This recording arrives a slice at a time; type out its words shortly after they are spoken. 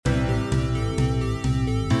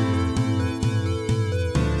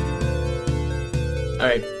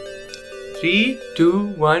Alright. 3, 2,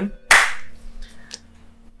 1.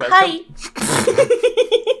 Hi.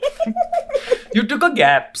 You took a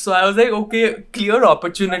gap, so I was like, okay, clear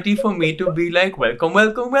opportunity for me to be like,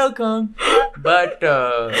 welcome. But,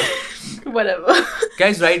 Whatever.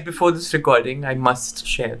 guys, right before this recording, I must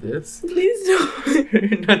share this. Please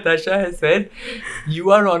do. Natasha has said, you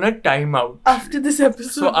are on a timeout. After this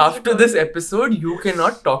episode. So after this episode, you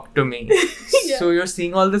cannot talk to me. Yeah. So you're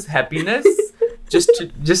seeing all this happiness.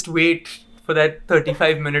 Just wait for that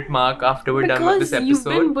 35-minute mark after we're done with this Because you've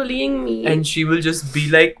been episode. bullying me. And she will just be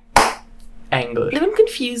like, anger. Don't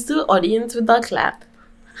confuse the audience with our clap.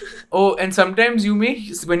 Oh, and sometimes you may,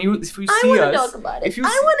 if you I see want to us, talk about it. if you I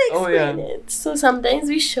see- want to oh, explain yeah. it. So sometimes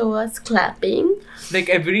we show us clapping. like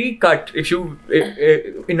every cut, if you,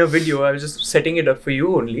 in a video, I was just setting it up for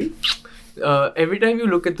you only. Every time you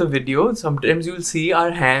look at the video, sometimes you'll see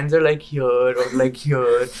our hands are like here or like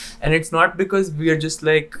here. And it's not because we are just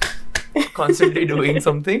like constantly doing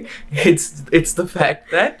something. It's the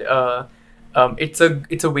fact that it's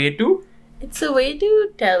a way to. It's a way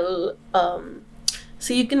to tell,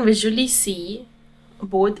 so you can visually see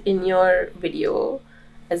both in your video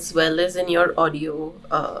as well as in your audio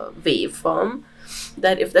waveform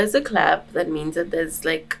that if there's a clap, that means that there's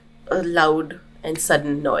like a loud and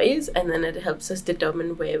sudden noise, and then it helps us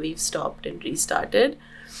determine where we've stopped and restarted.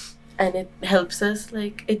 And it helps us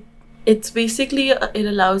like it's basically it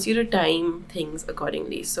allows you to time things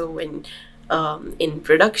accordingly. So when in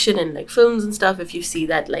production and like films and stuff, if you see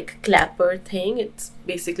that like clapper thing, it's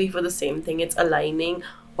basically for the same thing. It's aligning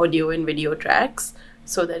audio and video tracks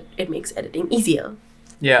so that it makes editing easier.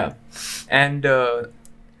 Yeah. And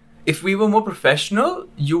if we were more professional,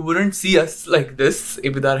 you wouldn't see us like this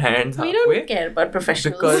with our hands We halfway. don't care about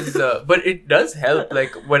professionals. Because but it does help,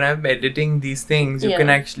 like when I'm editing these things, you Yeah.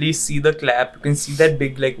 can actually see the clap, you can see that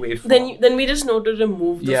big like waveform. then we just know to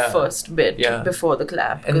remove the Yeah. first bit Yeah. before the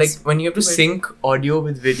clap. And like 'cause when you have to we're- sync audio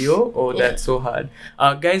with video, oh, Yeah. that's so hard.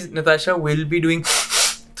 Guys, Natasha will be doing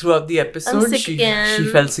throughout the episode. sick she again.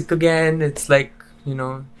 fell sick again. It's like,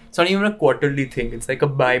 it's not even a quarterly thing. It's like a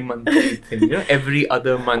bi-monthly thing. Every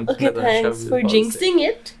other month. Okay, Natasha thanks will for fall sick. jinxing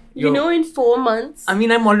it. Yo. In 4 months. I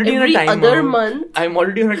mean, I'm already every in a timeout. other month. I'm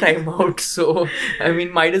already on a timeout, so I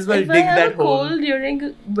mean, might as well If dig I have that a hole. cold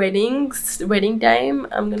during wedding time,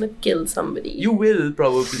 I'm gonna kill somebody. You will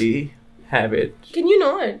probably have it. Can you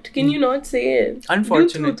not? Can you not say it?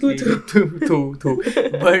 Unfortunately, Do.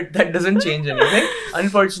 but that doesn't change anything.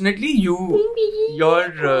 Unfortunately,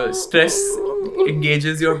 your stress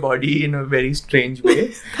engages your body in a very strange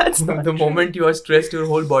way. That's not The true. moment you are stressed, your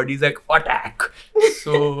whole body is like attack.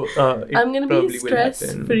 So it I'm gonna probably be will stress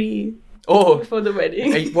happen. free Oh, before the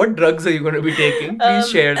wedding. what drugs are you going to be taking? Please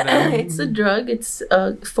share them. It's a drug. It's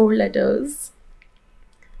 4 letters.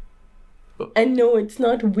 And no, it's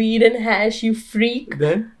not weed and hash, you freak.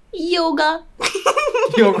 Then Yoga.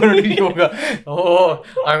 you're gonna do yoga. Oh,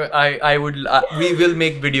 I would. We will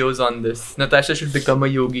make videos on this. Natasha should become a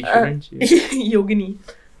yogi, shouldn't she? Yogini.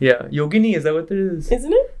 Yeah, yogini, is that what it is?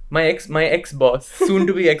 Isn't it? My ex boss, soon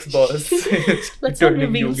to be ex boss. Let's not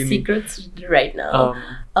reveal secrets right now.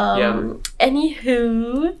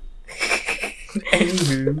 Anywho,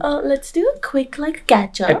 Anywho, let's do a quick like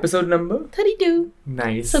catch up. episode number 32.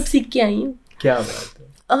 nice. सब सीख के आई. क्या बात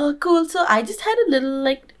है? Cool. So I just had a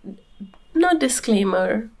little not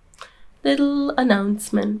disclaimer, little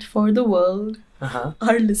announcement for the world,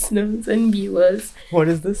 our listeners and viewers. What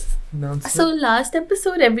is this announcement? So last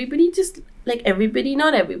episode, not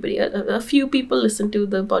everybody, a few people listened to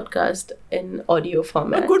the podcast in audio A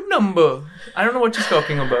format. good number. I don't know what she's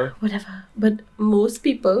talking about. Whatever. But most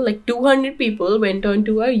people, like 200 people, went on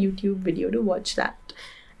to our YouTube video to watch that.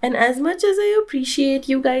 And as much as I appreciate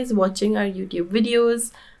you guys watching our YouTube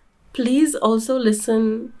videos, please also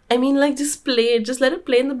listen. I mean, just play it. Just let it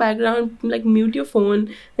play in the background. Mute your phone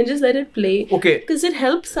and just let it play. Okay. Because it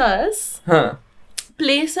helps us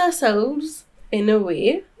place ourselves in a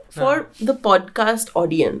way for the podcast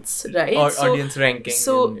audience, right? Or audience ranking.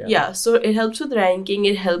 So so it helps with ranking.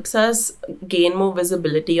 It helps us gain more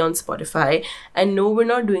visibility on Spotify. And no,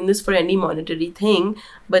 we're not doing this for any monetary thing,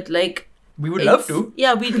 but we would love to.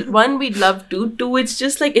 Yeah, we'd love to. Two, it's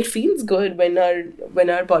just it feels good when our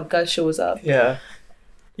podcast shows up. Yeah.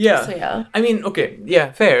 Yeah. So yeah. I mean, okay.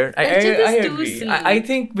 Yeah, fair. I just too agree. silly. I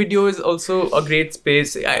think video is also a great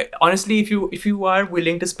space. Honestly, if you are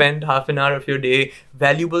willing to spend half an hour of your day,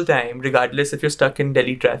 valuable time, regardless if you're stuck in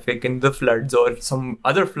Delhi traffic in the floods or some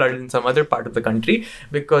other flood in some other part of the country,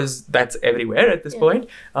 because that's everywhere at this point.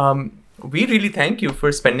 We really thank you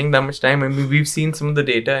for spending that much time. I mean, we've seen some of the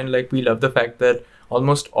data and we love the fact that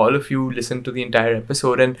almost all of you listened to the entire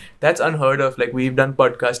episode, and that's unheard of. Like, we've done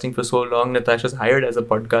podcasting for so long. Natasha's hired as a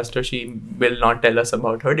podcaster. She will not tell us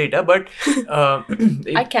about her data, but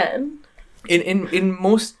I can. In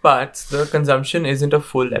most parts, the consumption isn't a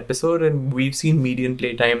full episode, and we've seen median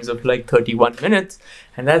play times of like 31 minutes,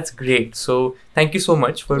 and that's great. So thank you so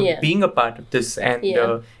much for being a part of this and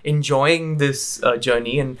enjoying this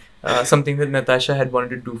journey, and something that Natasha had wanted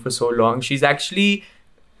to do for so long. She's actually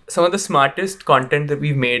some of the smartest content that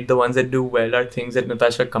we've made. The ones that do well are things that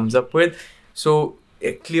Natasha comes up with. So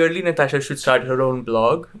clearly Natasha should start her own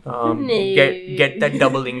blog, get that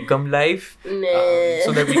double income life,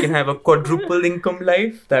 so that we can have a quadruple income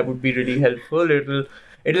life. That would be really helpful.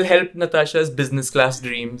 It'll help Natasha's business class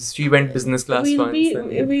dreams. She went business class once.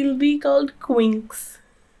 We'll be called Quinks.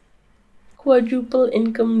 Quadruple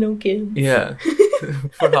income, no kids. Yeah.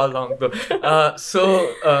 For how long though?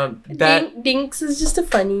 That Dinks is just a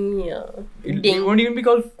funny it won't even be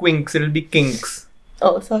called Quinks, it'll be Kinks.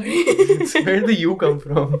 Oh, sorry. Where did the U come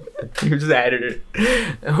from? You just added it.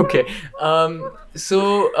 Okay.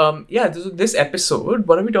 This episode,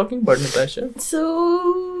 what are we talking about, Natasha?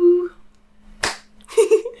 So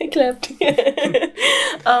I clapped.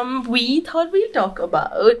 We thought we'd talk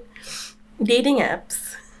about dating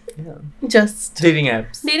apps. Yeah. Just dating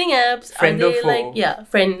apps. Dating apps. Friend or foe? Like,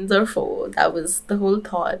 friends or foe. That was the whole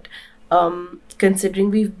thought. Considering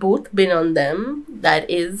we've both been on them, that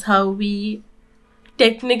is how we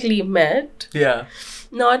technically met. Yeah.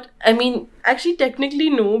 Actually, technically,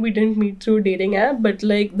 no, we didn't meet through a dating app, but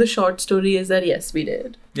like the short story is that yes, we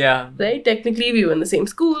did. Yeah. Right? Technically, we were in the same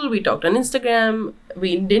school, we talked on Instagram,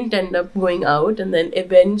 we didn't end up going out, and then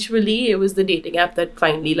eventually it was the dating app that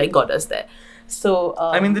finally like got us there. So,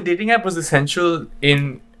 the dating app was essential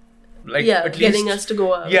in at least getting us to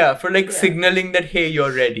go out. Yeah, for signaling that, hey,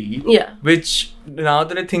 you're ready. Yeah. Which, now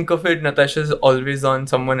that I think of it, Natasha's always on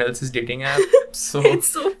someone else's dating app. So it's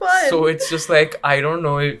so fun. So it's just like, I don't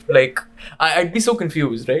know if I'd be so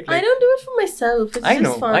confused, right? I don't do it for myself. It's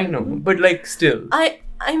just fun. I know. But still.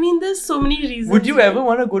 There's so many reasons. Would you ever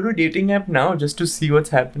want to go to a dating app now just to see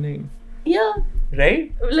what's happening? Yeah.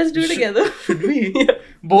 Right? Let's do it together. Should we? Yeah.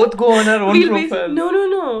 Both go on our own profile.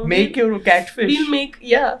 No. Make your catfish. We'll make,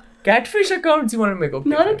 catfish accounts you want to make? Okay,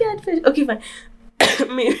 not a catfish. Okay, fine.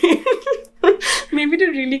 Maybe to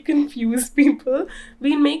really confuse people,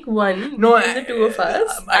 we'll make one. No, the two of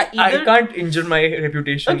us. I can't injure my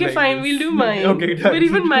reputation. Okay, fine. We'll do mine. Okay, done. But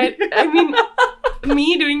even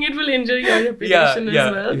me doing it will injure your reputation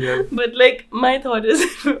as well. Yeah. But my thought is,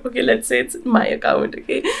 okay, let's say it's my account,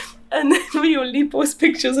 okay? And then we only post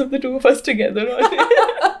pictures of the two of us together on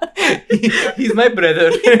it. He's my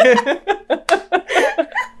brother.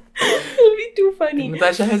 It'll be too funny.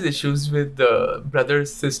 Natasha has issues with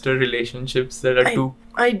brother-sister relationships that are too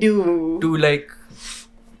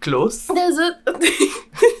close. There's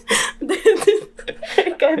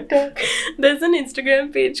I can't talk. There's an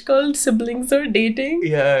Instagram page called Siblings or Dating.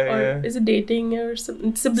 Yeah. Is it dating or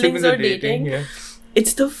something? Siblings or dating. Yeah.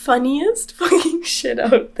 It's the funniest fucking shit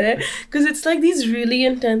out there, because it's these really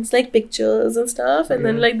intense pictures and stuff, and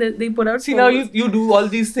then they put out. See, now you do all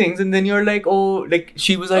these things, and then you're like,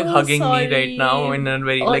 she was hugging me right now in a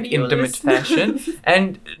very intimate fashion,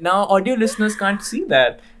 and now audio listeners can't see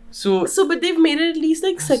that. So but they've made it at least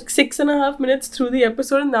 6.5 minutes through the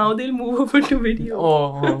episode, and now they'll move over to video.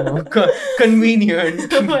 Oh,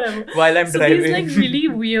 convenient. While I'm driving. These really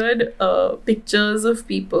weird pictures of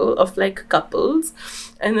people, of couples,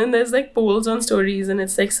 and then there's polls on stories, and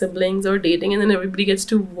it's siblings or dating, and then everybody gets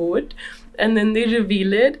to vote, and then they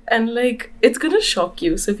reveal it, and it's gonna shock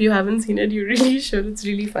you. So if you haven't seen it, you really should. It's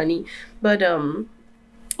really funny. But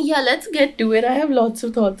yeah, let's get to it. I have lots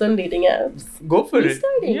of thoughts on dating apps. Go for it.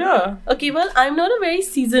 Starting? Yeah. Okay, well, I'm not a very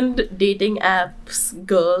seasoned dating apps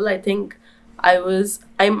girl. I think I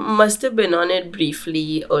must have been on it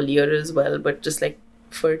briefly earlier as well, but just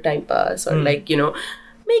for time pass or make an account.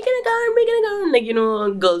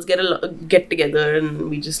 Girls get together and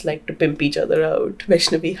we just like to pimp each other out.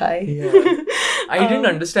 Vaishnavi, hi. Yeah. I didn't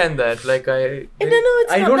understand that. I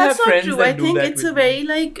don't have friends true. that I do think that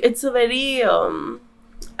it's a very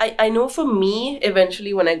I know for me,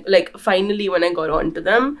 eventually when I finally when I got onto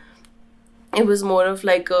them, it was more of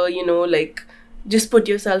just put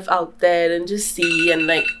yourself out there and just see, and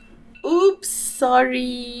oops,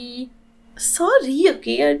 sorry,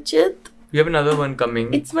 okay, Archit. You have another one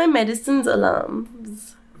coming. It's my medicines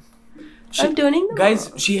alarms. I'm turning them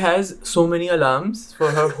off. She has so many alarms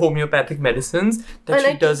for her homeopathic medicines that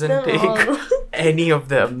she doesn't take any of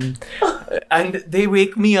them. And they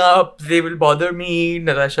wake me up, they will bother me,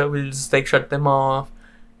 Natasha will just shut them off.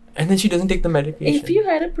 And then she doesn't take the medication. If you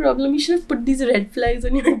had a problem, you should have put these red flags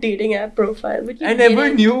on your dating app profile. But you I never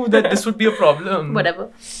didn't. knew that this would be a problem. Whatever.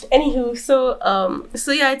 Anywho,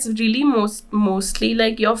 so yeah, it's really mostly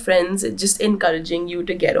like your friends just encouraging you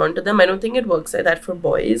to get onto them. I don't think it works like that for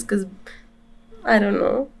boys, because I don't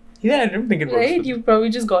know. Yeah, I don't think it works. Right? You probably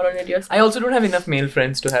just got on it yourself. I also don't have enough male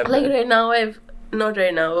friends to have Like that. right now, not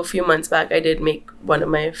right now, a few months back, I did make one of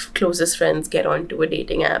my closest friends get onto a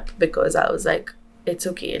dating app because I was like, it's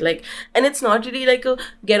okay. Like, and it's not really like a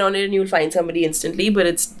get on it and you'll find somebody instantly, but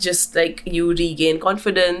it's just like you regain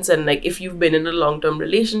confidence. And like, if you've been in a long-term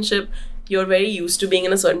relationship, you're very used to being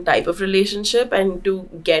in a certain type of relationship, and to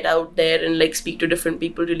get out there and like speak to different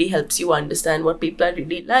people really helps you understand what people are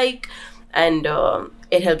really like. And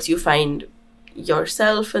it helps you find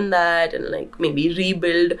yourself in that, and like maybe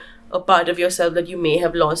rebuild a part of yourself that you may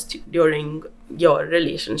have lost during your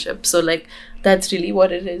relationship. So like, that's really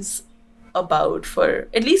what it is about, for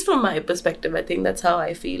at least from my perspective. I think that's how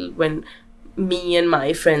I feel when me and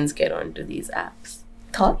my friends get onto these apps.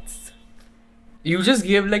 Thoughts? You just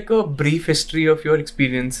gave like a brief history of your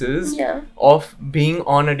experiences Yeah. of being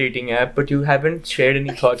on a dating app, but you haven't shared any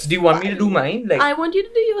thoughts. Do you want me to do mine? Like, I want you to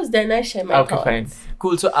do yours, then I share my okay, thoughts. fine.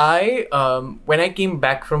 Cool. So I, when I came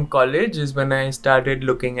back from college is when I started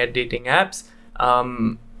looking at dating apps.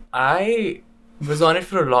 I was on it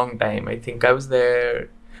for a long time. I think I was there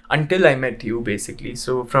until I met you, basically.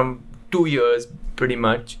 So from 2 years, pretty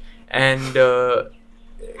much. And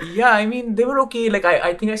yeah, I mean, they were okay. Like,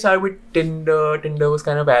 I think I started with Tinder. Tinder was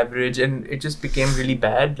kind of average, and it just became really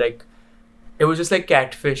bad. Like, it was just like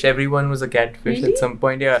catfish. Everyone was a catfish Really? at some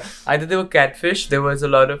point. Yeah, either they were catfish. There was a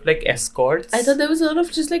lot of like escorts. I thought there was a lot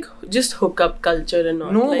of just hookup culture and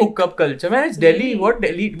not No like, hookup culture, man. It's Really?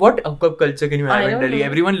 Delhi? What hookup culture can you have I in don't Delhi? know.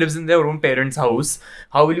 Everyone lives in their own parents' house.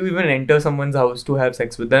 How will you even enter someone's house to have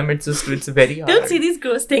sex with them? It's very hard. Don't say these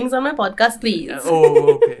gross things on my podcast, please.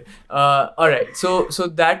 Oh, okay. All right. So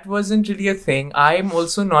that wasn't really a thing. I'm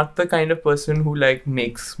also not the kind of person who like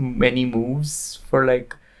makes many moves for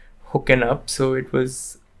like hooking up. So it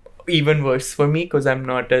was even worse for me because I'm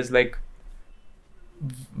not as like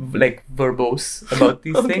verbose about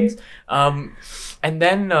these Okay. things. And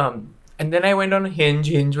then I went on Hinge.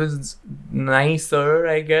 Hinge was nicer,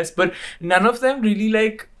 I guess, but none of them really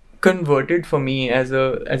like converted for me as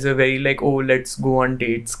a very like, oh, let's go on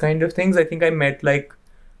dates kind of things. I think I met like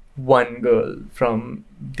one girl from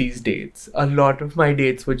these dates. A lot of my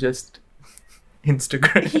dates were just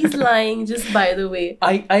Instagram. He's lying, just by the way.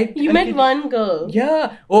 I You met did- one girl.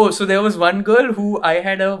 Yeah. Oh, so there was one girl who I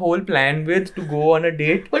had a whole plan with to go on a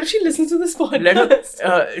date. What if she listens to this podcast? Let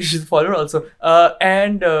her, she's a follower also.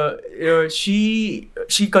 She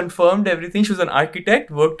confirmed everything. She was an architect,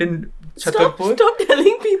 worked in Chhatarpur. Stop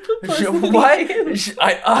telling people personally. Why?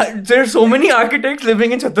 There are so many architects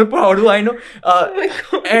living in Chhatarpur. How do I know? Oh my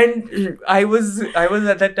God. And I was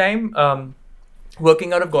at that time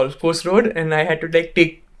working out of Golf Course Road, and I had to like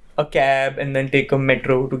take a cab and then take a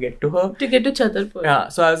metro to get to her. To get to Chhatarpur. Yeah,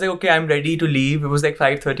 so I was like, okay, I'm ready to leave. It was like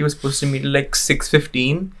 5:30. We were supposed to meet at like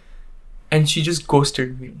 6:15, and she just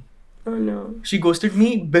ghosted me. Oh no. She ghosted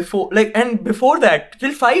me before that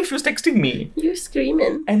till 5 she was texting me, You're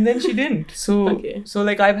screaming. and then she didn't. So Okay. so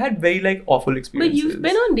like I've had very like awful But experiences. you've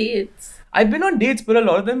been on dates. I've been on dates, but a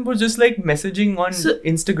lot of them were just like messaging on So-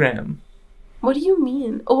 Instagram. What do you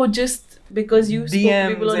mean? Oh, just because you spoke to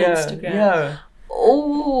people on yeah, Instagram. Yeah.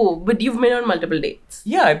 Oh, but you've been on multiple dates.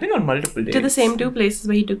 Yeah, I've been on multiple dates. To the same two places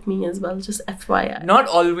where he took me as well, just FYI. Not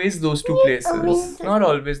always those two places. I mean, Not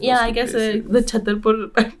always those yeah, two I guess places. the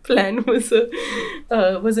Chhatarpur plan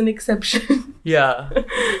was an exception. Yeah.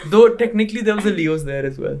 Though technically there was a Leo's there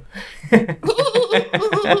as well.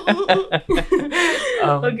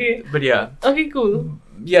 Okay. But yeah. Okay, cool.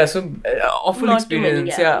 Yeah, so awful Not too many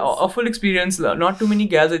experience. Yeah, gals. awful experience. Not too many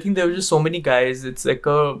gals. I think there were just so many guys. It's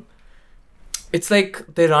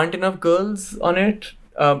like there aren't enough girls on it.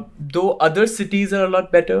 Though other cities are a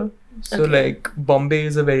lot better. So Okay. like Bombay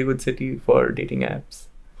is a very good city for dating apps.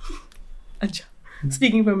 Acha.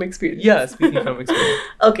 Speaking from experience. Yeah, speaking from experience.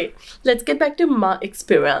 Okay, let's get back to my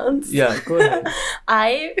experience. Yeah, go ahead.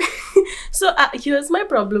 Here's my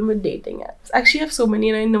problem with dating apps. Actually, I have so many,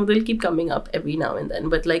 and I know they'll keep coming up every now and then.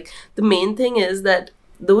 But like, the main thing is that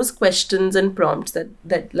those questions and prompts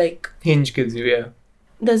that like Hinge gives you, yeah.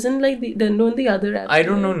 doesn't like don't the other apps. I do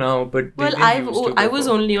don't it? know now, but Well, they used to I go was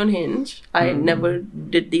for- only on Hinge. I never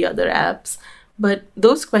did the other apps. But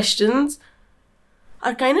those questions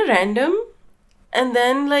are kind of random. And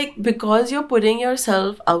then, like, because you're putting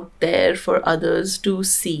yourself out there for others to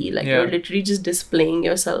see, like, Yeah. you're literally just displaying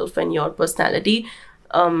yourself and your personality,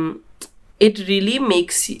 it really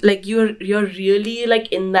makes you like you're really like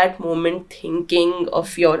in that moment thinking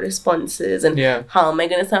of your responses and Yeah. how am I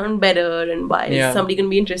gonna sound better and why Yeah. is somebody gonna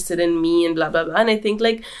be interested in me and blah blah blah. And I think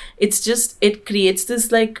like it creates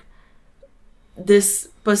this like this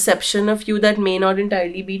perception of you that may not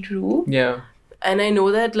entirely be true. Yeah. And I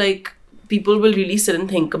know that like people will really sit and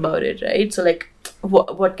think about it, right? So like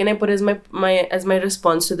what can I put as my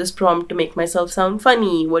response to this prompt to make myself sound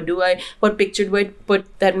funny? What picture do I put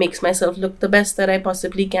that makes myself look the best that I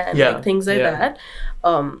possibly can? Yeah, Like things like yeah.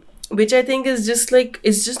 that. Which I think is just like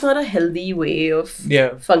it's just not a healthy way of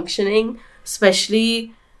Yeah. functioning,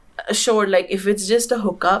 especially sure, like if it's just a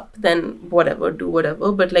hookup, then whatever, do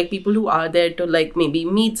whatever. But like people who are there to like maybe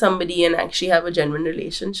meet somebody and actually have a genuine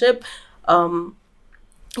relationship,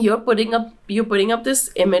 you're putting up this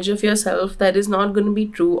image of yourself that is not going to be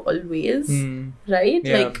true always, right?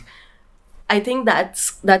 Yeah. Like I think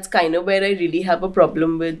that's kind of where I really have a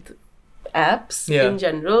problem with apps Yeah. in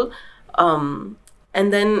general.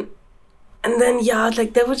 And then yeah,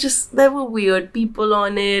 like there were weird people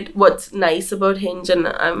on it. What's nice about Hinge, and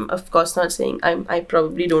I'm of course not saying I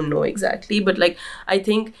probably don't know exactly, but like I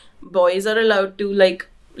think boys are allowed to like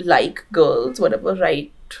girls, whatever,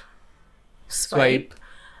 right? Swipe.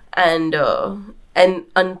 And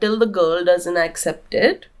until the girl doesn't accept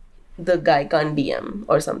it, the guy can't DM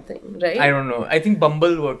or something, right? I don't know. I think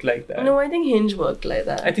Bumble worked like that. No, I think Hinge worked like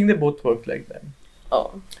that. I think they both worked like that.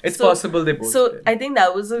 Oh, It's so- possible they both So did. I think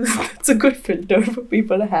that's a good filter for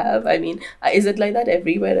people to have. I mean, is it like that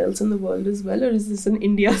everywhere else in the world as well, or is this an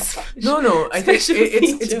India? No. I think special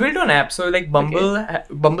it's feature? built on apps. So like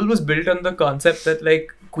Bumble was built on the concept that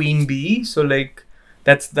like queen bee. So like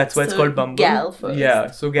that's why it's So called Bumble. gal first. Yeah.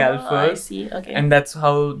 So gal Oh, first. I see. Okay. And that's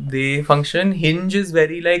how they function. Hinge is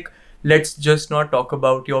very like, let's just not talk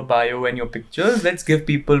about your bio and your pictures. Let's give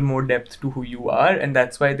people more depth to who you are, and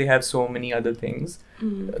that's why they have so many other things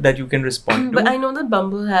that you can respond to. But I know that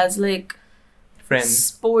Bumble has like Friends.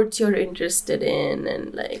 sports you're interested in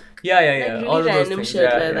and like Yeah. really all of those random things. shit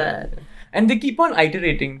Yeah, like yeah. that. And they keep on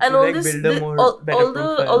iterating And to all like this build a more better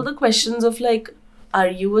profile. all the questions of like, are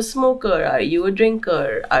you a smoker? Are you a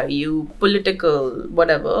drinker? Are you political?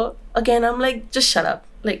 Whatever. Again, I'm like, just shut up.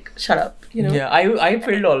 Like, shut up. You know. Yeah, I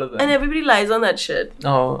filled all of them. And everybody lies on that shit.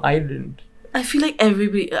 No, I didn't. I feel like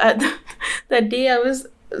everybody. That day I was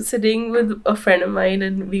sitting with a friend of mine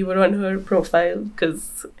and we were on her profile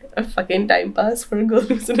because a fucking time pass for a girl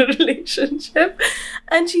who's in a relationship.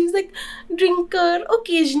 And she was like, drinker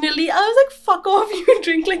occasionally. I was like, fuck off, you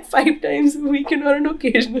drink like 5 times a week. You're not an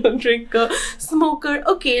occasional drinker. Smoker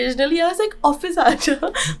occasionally. I was like, office aaja,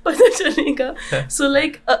 pata chalega. So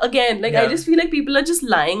like, again, like I Yeah. just feel like people are just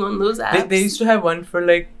lying on those apps. They used to have one for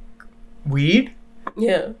like weed.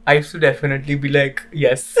 Yeah. I used to definitely be like,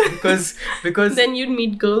 yes, because Then you'd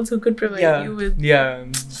meet girls who could provide yeah, you with. yeah,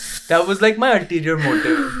 that was like my ulterior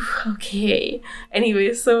motive Okay.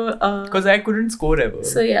 Anyway, so because I couldn't score ever.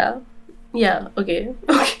 so yeah. Okay.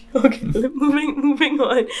 Moving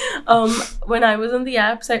on. When I was on the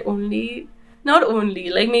apps, not only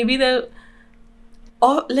like maybe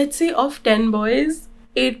let's say of 10 boys,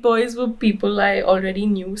 8 boys were people I already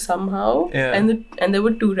knew somehow, Yeah. and there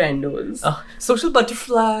were 2 randos. Social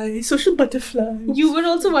butterfly. You were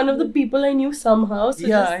also one of the people I knew somehow. So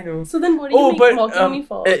Yeah, just- I know. So then, what are you mocking me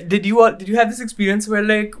for? did you have this experience where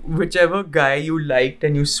like whichever guy you liked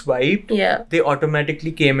and you swiped, Yeah. they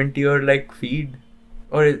automatically came into your like feed?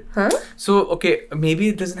 Or Huh? so okay, maybe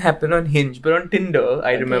it doesn't happen on Hinge, but on Tinder,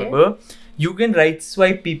 I Okay. remember you can right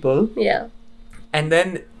swipe people, Yeah. and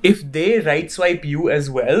then if they right swipe you as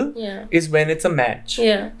well, Yeah. is when it's a match.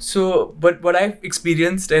 Yeah. So, but what I've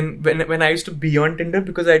experienced, and when I used to be on Tinder,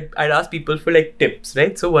 because I'd ask people for like tips,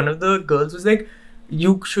 right? So one of the girls was like,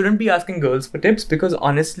 you shouldn't be asking girls for tips because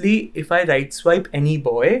honestly, if I right swipe any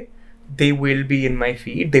boy, they will be in my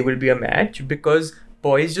feed. They will be a match because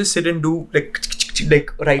boys just sit and do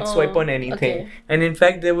like right swipe on anything. okay. And in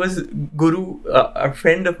fact, there was Guru, a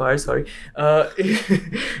friend of ours,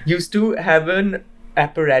 used to have an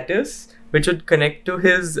apparatus which would connect to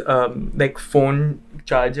his like phone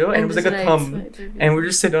charger, and it was like just a right thumb, swipe, okay. and we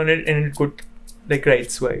just sit on it and it would like right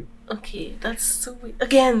swipe. Okay, that's so weird.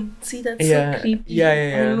 Again, see, that's Yeah, so creepy. yeah.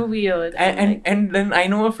 And weird. And then I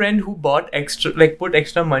know a friend who bought put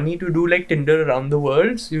extra money to do like Tinder around the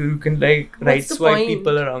world, so you can like What's right the swipe point?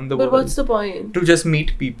 people around the But world what's the point? to just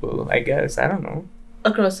meet people. I guess, I don't know,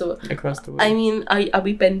 Across the world. across the world. I mean, are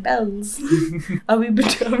we pen pals? are we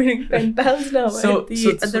becoming pen pals now? So- at the, so-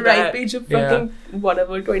 at so the right that- page of yeah. fucking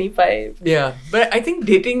whatever 25. Yeah, but I think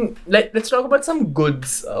dating. Let's talk about some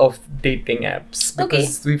goods of dating apps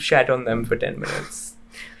because we've shat on them for 10 minutes.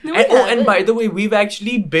 No, And we haven't. by the way, we've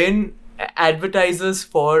actually been advertisers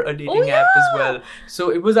for a dating Oh, app as yeah. well. So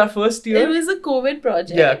it was our first year. It was a COVID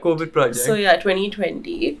project. Yeah, COVID project. So yeah,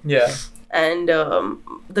 2020. Yeah. And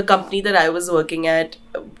the company that I was working at,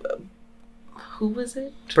 who was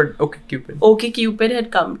it? But OkCupid. OkCupid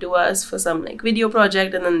had come to us for some like video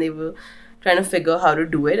project, and then they were trying to figure how to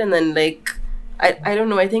do it, and then like I don't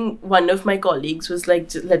know, I think one of my colleagues was like,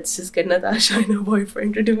 let's just get Natasha and her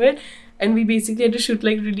boyfriend to do it, and we basically had to shoot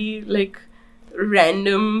like really like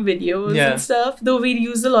random videos Yeah. and stuff, though we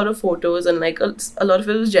used a lot of photos, and like a lot of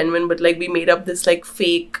it was genuine, but like we made up this like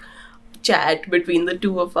fake chat between the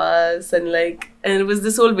two of us, and it was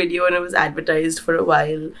this whole video, and it was advertised for a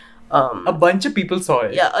while. A bunch of people saw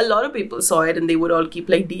it. Yeah, a lot of people saw it, and they would all keep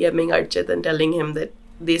like DMing Archit and telling him that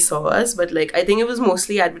they saw us, but like I think it was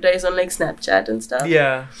mostly advertised on like Snapchat and stuff.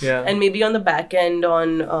 Yeah, yeah. And maybe on the back end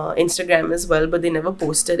on Instagram as well, but they never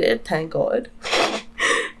posted it, thank God.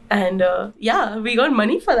 And yeah, we got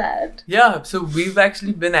money for that. Yeah, so we've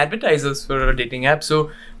actually been advertisers for a dating app.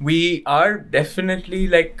 So we are definitely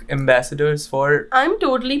like ambassadors for. I'm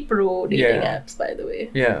totally pro dating Yeah. apps, by the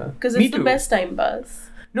way. Yeah. Because Me it's the too. best time pass.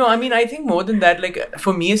 No, I mean, I think more than that, like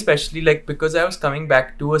for me especially, like because I was coming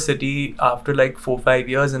back to a city after like 4-5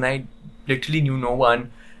 years and I literally knew no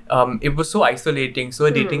one. It was so isolating. So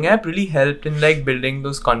a dating app really helped in like building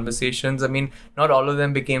those conversations. I mean, not all of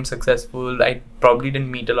them became successful. I probably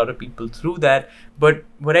didn't meet a lot of people through that. But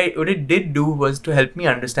what it did do was to help me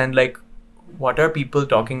understand like what are people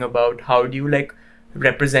talking about? How do you like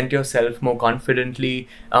represent yourself more confidently?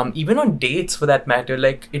 Even on dates for that matter,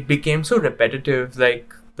 like it became so repetitive.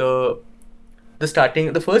 Like the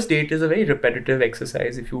first date is a very repetitive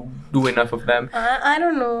exercise if you do enough of them. I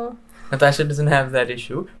don't know. Natasha doesn't have that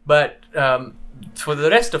issue, but for the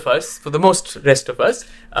rest of us, for the most rest of us,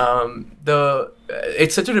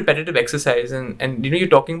 it's such a repetitive exercise, and you know you're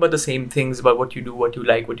talking about the same things about what you do, what you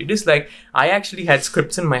like, what you dislike. I actually had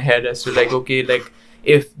scripts in my head as to like, okay, like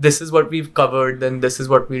if this is what we've covered, then this is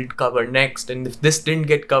what we'll cover next, and if this didn't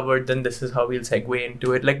get covered, then this is how we'll segue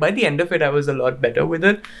into it. Like by the end of it, I was a lot better with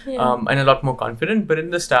it, Yeah. and a lot more confident. But in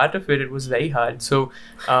the start of it, it was very hard. So.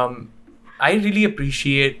 I really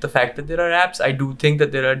appreciate the fact that there are apps. I do think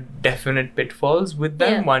that there are definite pitfalls with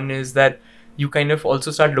them. Yeah. One is that you kind of also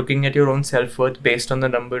start looking at your own self-worth based on the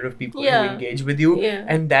number of people who Yeah. engage with you. Yeah.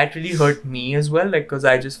 And that really hurt me as well. Like, because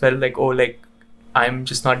I just felt like, oh, like, I'm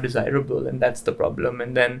just not desirable and that's the problem.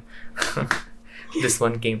 And then this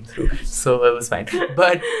one came through. So it was fine.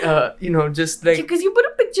 But, you know, just like... Because you put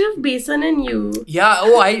a picture of Besan and you. Yeah,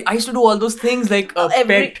 oh, I used to do all those things like a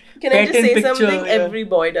pet. Can I pet just in say picture, something? yeah. Every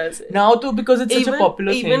boy does it. Now too, because it's such a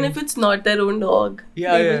popular thing. Even if it's not their own dog.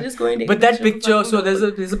 Yeah, they yeah. will just go and take But a that of a picture, fucking so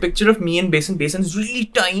dog. there's a picture of me and Besan. Besan's really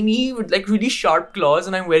tiny with like really sharp claws,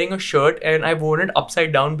 and I'm wearing a shirt, and I've worn it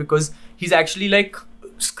upside down because he's actually like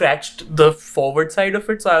scratched the forward side of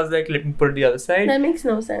it. So I was like, let me put it the other side. That makes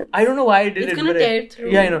no sense. I don't know why I did It's it. gonna but tear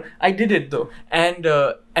through. Yeah, I know. I did it though, and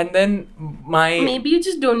then my. Maybe you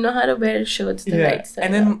just don't know how to wear shirts the right side.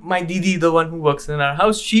 And then up. my Didi, the one who works in our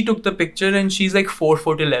house, she took the picture and she's like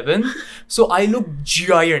 4'11". So I look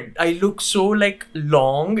giant. I look so like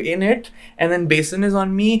long in it. And then Besan is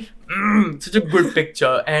on me. Such a good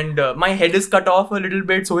picture. And my head is cut off a little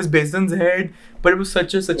bit. So is Besan's head. But it was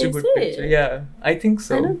such a Is good it? picture. Yeah, I think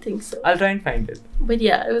so. I don't think so. I'll try and find it. But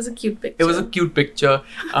yeah, it was a cute picture. It was a cute picture.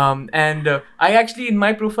 And I actually, in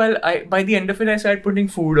my profile, by the end of it, I started putting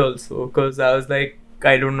food also. Because I was like,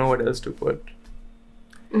 I don't know what else to put.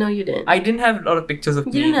 No, you didn't. I didn't have a lot of pictures of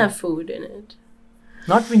You me. didn't have food in it.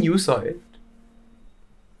 Not when you saw it.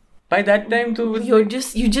 By that time, too. You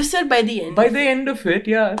just said by the end. By the end of it,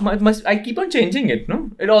 yeah. I keep on changing it,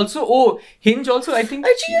 no? It also, Hinge also, I think.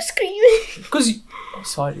 Archie, you're screaming. Because,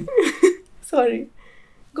 sorry. Sorry.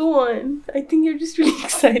 Go on. I think you're just really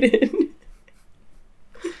excited.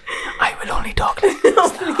 I will only talk like No,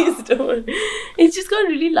 this now. please don't. It just got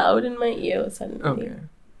really loud in my ear suddenly. Okay.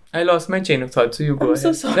 I lost my chain of thought, so you go I'm ahead.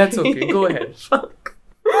 so sorry. That's okay. Go ahead. Fuck.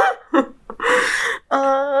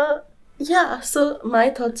 Yeah, so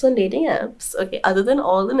my thoughts on dating apps. Okay, other than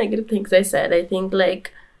all the negative things I said, I think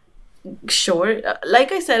like sure,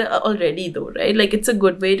 like I said already though, right? Like it's a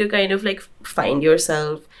good way to kind of like find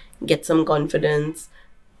yourself, get some confidence,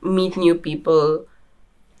 meet new people.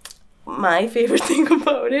 My favorite thing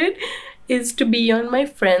about it is to be on my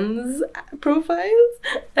friends' profiles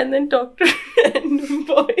and then talk to random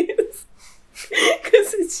boys.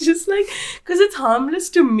 Because it's just like, because it's harmless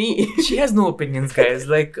to me. She has no opinions, guys.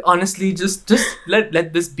 Like, honestly, just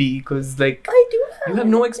let this be. Because, like, I do you have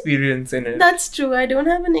no experience in it. That's true. I don't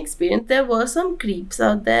have an experience. There were some creeps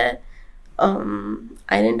out there.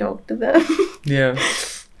 I didn't talk to them. Yeah.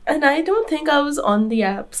 And I don't think I was on the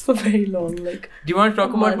apps for very long. Like, Do you want to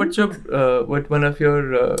talk about what one of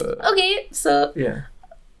your okay, so yeah.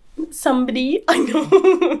 somebody I know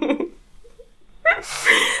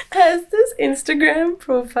has this Instagram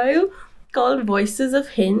profile called Voices of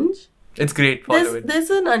Hinge. It's great. Follow it. There's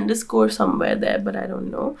an underscore somewhere there, but I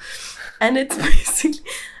don't know. And it's basically,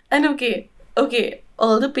 and okay,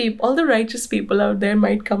 all the righteous people out there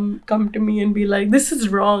might come to me and be like, "This is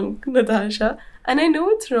wrong, Natasha." And I know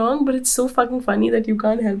it's wrong, but it's so fucking funny that you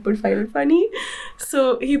can't help but find it funny.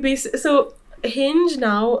 So so Hinge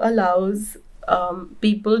now allows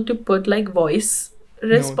people to put like voice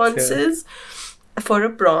responses for a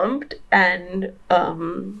prompt, and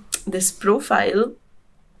this profile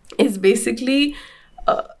is basically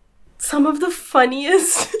some of the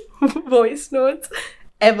funniest voice notes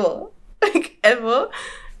ever. Like, ever.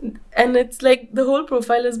 And it's like the whole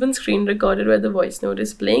profile has been screen recorded where the voice note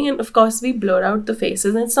is playing. And of course, we blur out the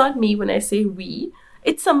faces. And it's not me when I say we,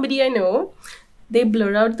 it's somebody I know. They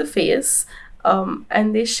blur out the face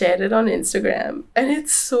and they share it on Instagram. And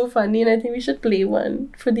it's so funny. And I think we should play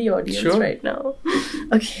one for the audience right now.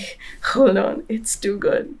 Okay, hold on. It's too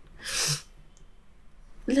good.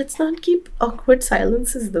 Let's not keep awkward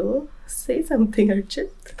silences though. Say something,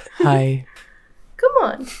 Archit. Hi. Come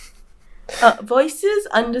on. Voices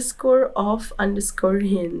 _of_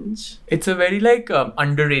 Hinge. It's a very like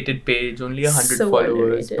underrated page, only 100 So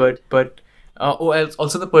followers. underrated. But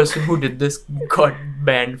also the person who did this got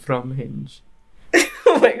banned from Hinge.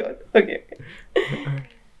 Oh my god. Okay.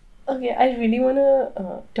 Okay, I really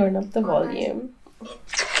wanna turn up the volume.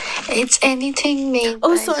 It's anything made.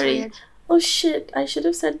 Oh, by sorry. Soya. Oh shit, I should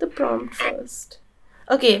have said the prompt first.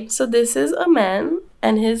 Okay, so this is a man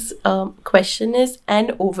and his question is an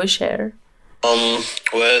overshare.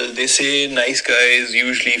 Well, they say nice guys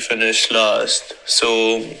usually finish last, so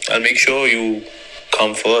I'll make sure you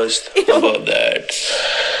come first. How about that?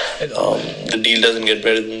 The deal doesn't get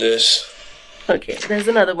better than this. Okay, there's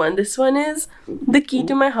another one. This one is the key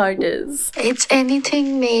to my heart is. It's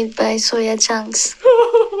anything made by soya chunks,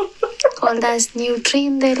 called as Nutri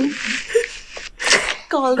in Delhi.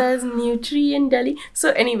 Called as Nutri in Delhi.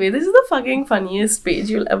 So anyway, this is the fucking funniest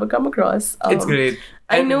page you'll ever come across. It's great.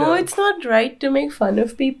 I And, know it's not right to make fun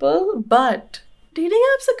of people, but dating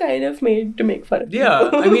apps are kind of made to make fun of Yeah,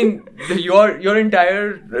 people. I mean, your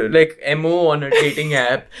entire like MO on a dating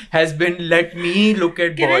app has been let me look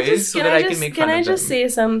at boys so that I can make fun Can I of just them. say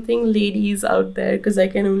something, ladies out there, because I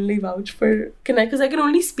can only vouch for because I can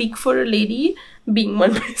only speak for a lady, being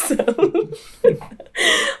one myself.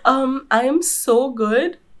 I am so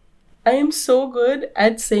good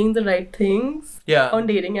at saying the right things Yeah, on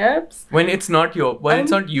dating apps. when it's not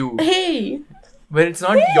it's not you, Hey, when it's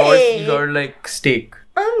not Hey! your like stake.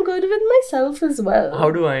 I'm good with myself as well. How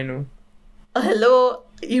do I know? Hello,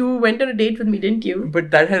 you went on a date with me, didn't you? But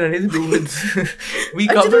that had nothing to do with. We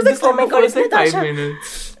Archit was covered like, this "Oh in my the God, first it's like 5 Natasha."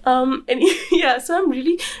 minutes. And yeah, so I'm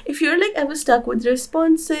really, if you're like ever stuck with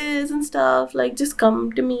responses and stuff, like just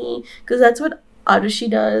come to me, because that's what Arushi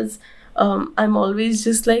does. I'm always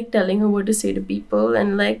just like telling her what to say to people,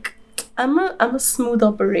 and like I'm a smooth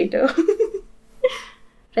operator.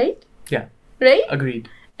 Right? Yeah, Right? agreed.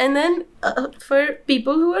 And then for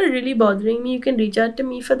people who are really bothering me, you can reach out to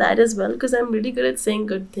me for that as well, because I'm really good at saying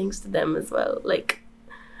good things to them as well. Like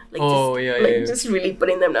Oh, just, yeah, like yeah. just really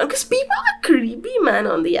putting them down, because people are creepy, man,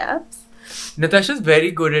 on the apps. Natasha's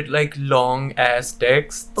very good at like long ass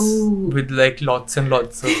texts Ooh. with like lots and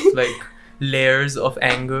lots of like layers of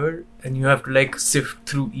anger, and you have to like sift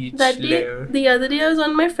through each That day, layer. the other day, I was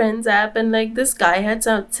on my friend's app, and like this guy had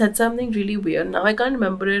said something really weird. Now I can't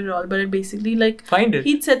remember it at all, but it basically like Find it.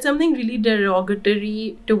 he'd said something really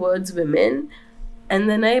derogatory towards women, and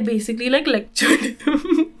then I basically like lectured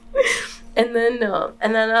him. And then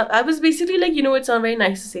I was basically like, it's not very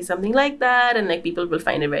nice to say something like that, and like people will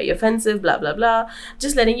find it very offensive, blah blah blah.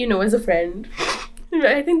 Just letting you know as a friend.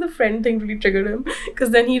 I think the friend thing really triggered him,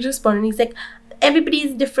 because then he responded. He's like, "Everybody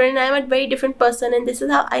is different. I'm a very different person, and this is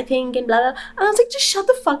how I think," and blah blah. And I was like, "Just shut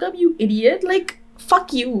the fuck up, you idiot! Like,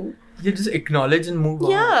 fuck you." You just acknowledge and move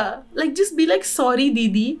on. Yeah, like just be like, "Sorry,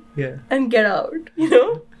 Didi," Yeah. and get out.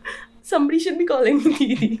 Somebody should be calling me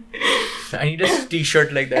Didi. I need a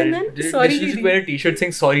t-shirt like that. And then, They sorry, should Didi. wear a t-shirt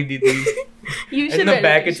saying sorry Didi. You And should in the wear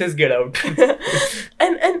back a it says get out.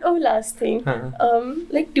 and oh, last thing. Huh.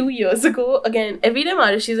 Like 2 years ago, again, every time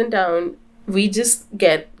Arushi's in town, we just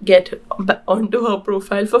get onto her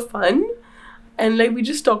profile for fun. And like we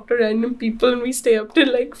just talk to random people, and we stay up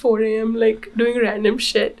till like 4 a.m. like doing random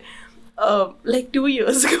shit. Like 2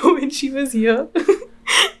 years ago when she was here,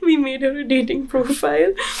 we made her a dating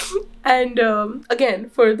profile, and again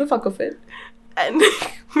for the fuck of it, and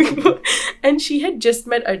And she had just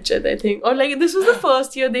met Archit, I think. Or like this was the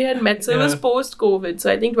first year they had met. So it was Yeah. post-COVID.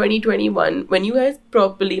 So I think 2021, when you guys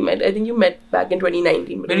properly met, I think you met back in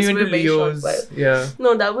 2019. But When it you was went for to a very short Leo's, while. yeah.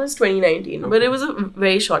 No, that was 2019. But Okay. it was a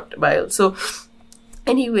very short while. So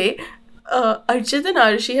anyway, Archit and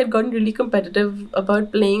Arushi had gotten really competitive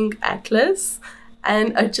about playing Atlas.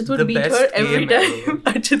 And Archit would The beat best her every game time.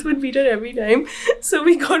 ever. Archit would beat her every time. So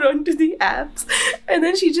we got onto the apps. And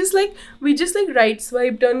then we just right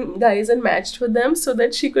swiped on guys and matched with them so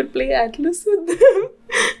that she could play Atlas with them.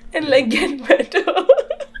 And like get better.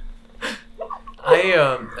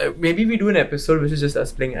 Maybe we do an episode which is just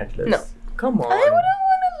us playing Atlas. No. Come on. I wouldn't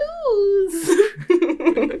want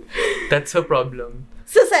to lose. That's her problem.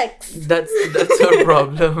 Sussex. That's her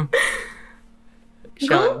problem. Shan.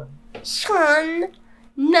 Go. Sean.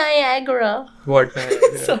 Niagara. What?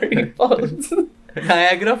 Niagara? Sorry, Falls.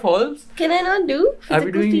 Niagara Falls? Can I not do Are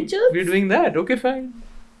we physical doing? features? We're doing that. Okay, fine.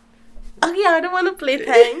 Okay, I don't want to play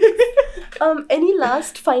thanks. Any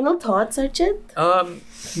last final thoughts, Archit?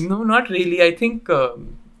 No, not really. I think.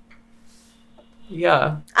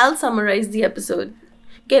 Yeah. I'll summarize the episode.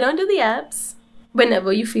 Get onto the apps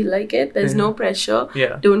whenever you feel like it. There's no pressure.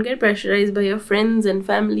 Yeah. Don't get pressurized by your friends and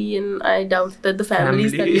family, and I doubt that the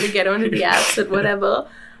families tell you to get onto the apps or whatever.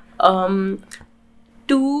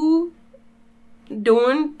 Two,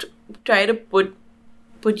 don't try to put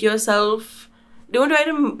yourself. Don't try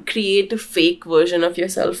to create a fake version of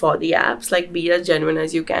yourself for the apps. Like, be as genuine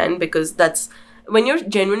as you can, because that's when you're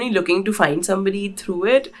genuinely looking to find somebody through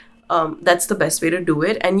it. That's the best way to do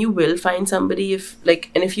it, and you will find somebody if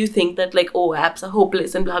you think that like, oh, apps are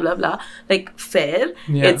hopeless and blah blah blah, like, fair.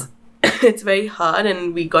 Yeah. It's very hard,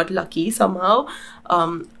 and we got lucky somehow.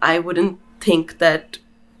 I wouldn't think that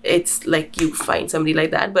it's like you find somebody like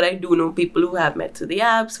that, but I do know people who have met through the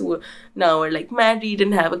apps who now are like married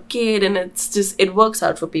and have a kid, and it works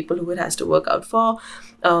out for people who it has to work out for.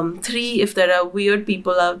 3, if there are weird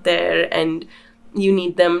people out there and you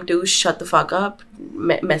need them to shut the fuck up,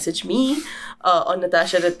 message me on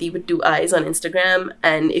Natasha Ratti with 2 eyes on Instagram.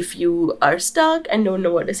 And if you are stuck and don't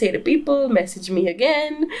know what to say to people, message me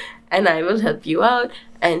again and I will help you out.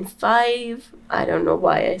 And 5, I don't know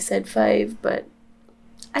why I said 5, but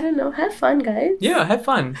I don't know, have fun, guys. Yeah, have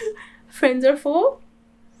fun. Friends are for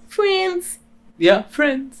friends. Yeah,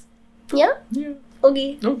 friends. Yeah? Yeah.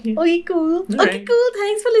 Okay. Okay. Okay, cool. Okay, Alright. cool.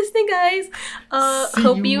 Thanks for listening, guys. See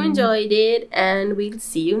Hope you you. enjoyed it, and we'll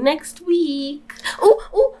see you next week.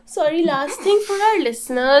 Oh, sorry. Last thing for our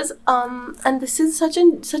listeners. And this is such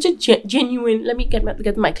a genuine. Let me get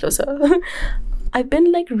the mic closer. I've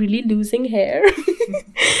been like really losing hair.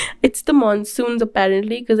 It's the monsoons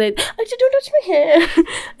apparently, because I don't touch my hair.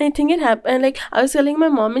 I think it happened. Like, I was telling my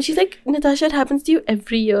mom, and she's like, Natasha, it happens to you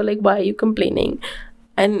every year. Like, why are you complaining?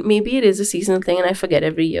 And maybe it is a seasonal thing and I forget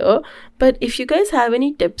every year. But if you guys have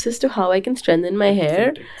any tips as to how I can strengthen my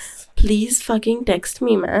hair, please fucking text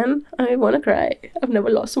me, man. I want to cry. I've never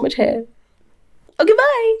lost so much hair. Okay,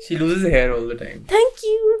 bye. She loses hair all the time. Thank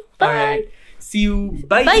you. Bye. Alright. See you.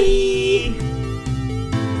 Bye. Bye.